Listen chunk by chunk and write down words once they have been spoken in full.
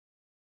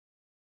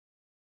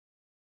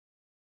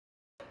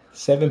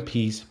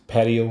7-piece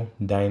patio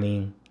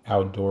dining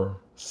outdoor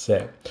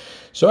set.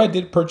 So I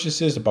did purchase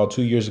this about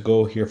 2 years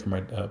ago here for my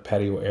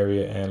patio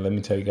area, and let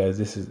me tell you guys,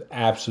 this is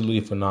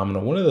absolutely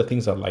phenomenal. One of the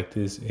things I like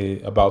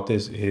about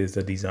this is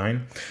the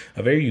design,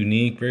 a very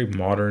unique, very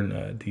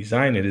modern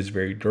design. It is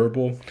very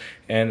durable,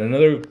 and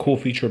another cool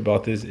feature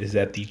about this is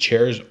that the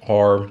chairs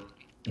are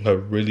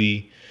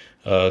really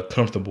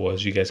comfortable.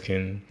 As you guys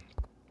can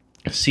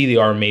see, they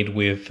are made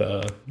with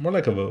more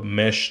like of a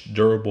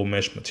durable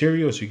mesh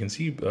material, so you can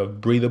see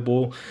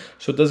breathable,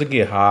 so it doesn't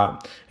get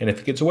hot, and if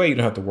it gets wet you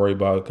don't have to worry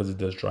about it because it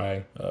does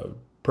dry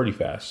pretty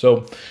fast.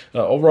 So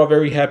overall,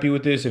 very happy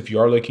with this. If you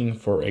are looking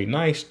for a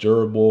nice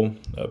durable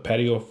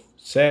patio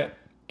set,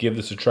 give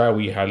this a try.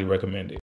 We highly recommend it.